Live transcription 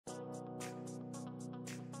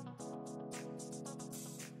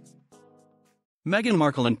Meghan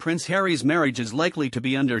Markle and Prince Harry's marriage is likely to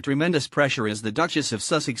be under tremendous pressure as the Duchess of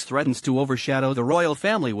Sussex threatens to overshadow the royal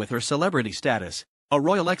family with her celebrity status, a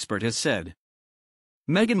royal expert has said.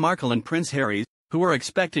 Meghan Markle and Prince Harry, who are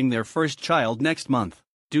expecting their first child next month,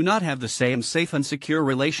 do not have the same safe and secure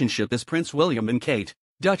relationship as Prince William and Kate,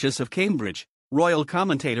 Duchess of Cambridge, royal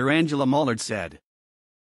commentator Angela Mollard said.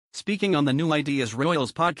 Speaking on the New Ideas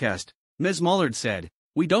Royals podcast, Ms. Mollard said,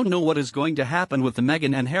 "We don't know what is going to happen with the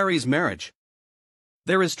Meghan and Harry's marriage.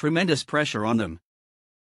 There is tremendous pressure on them.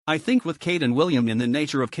 I think with Kate and William, in the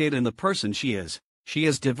nature of Kate and the person she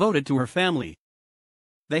is devoted to her family.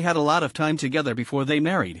 They had a lot of time together before they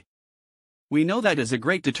married. We know that is a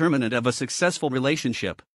great determinant of a successful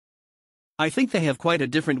relationship. I think they have quite a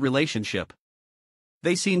different relationship.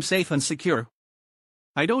 They seem safe and secure.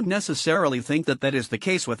 I don't necessarily think that is the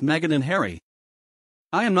case with Meghan and Harry.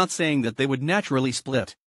 I am not saying that they would naturally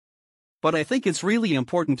split. But I think it's really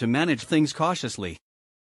important to manage things cautiously.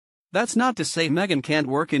 That's not to say Meghan can't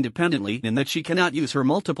work independently and that she cannot use her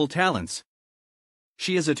multiple talents.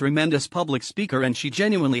 She is a tremendous public speaker and she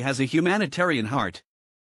genuinely has a humanitarian heart.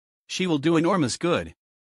 She will do enormous good.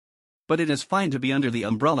 But it is fine to be under the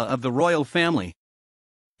umbrella of the royal family."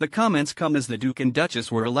 The comments come as the Duke and Duchess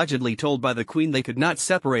were allegedly told by the Queen they could not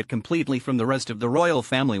separate completely from the rest of the royal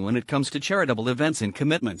family when it comes to charitable events and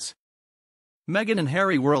commitments. Meghan and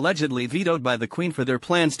Harry were allegedly vetoed by the Queen for their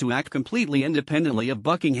plans to act completely independently of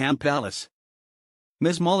Buckingham Palace.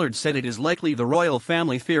 Ms. Mollard said it is likely the royal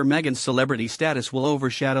family fear Meghan's celebrity status will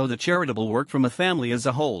overshadow the charitable work from a family as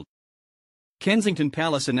a whole. Kensington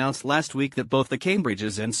Palace announced last week that both the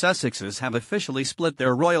Cambridges and Sussexes have officially split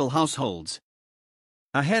their royal households.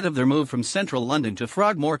 Ahead of their move from central London to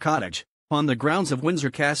Frogmore Cottage, on the grounds of Windsor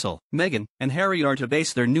Castle, Meghan and Harry are to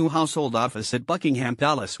base their new household office at Buckingham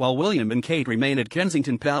Palace while William and Kate remain at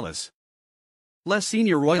Kensington Palace. Less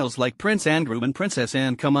senior royals like Prince Andrew and Princess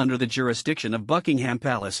Anne come under the jurisdiction of Buckingham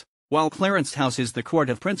Palace, while Clarence House is the court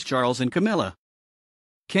of Prince Charles and Camilla.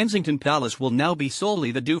 Kensington Palace will now be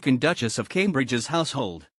solely the Duke and Duchess of Cambridge's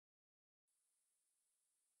household.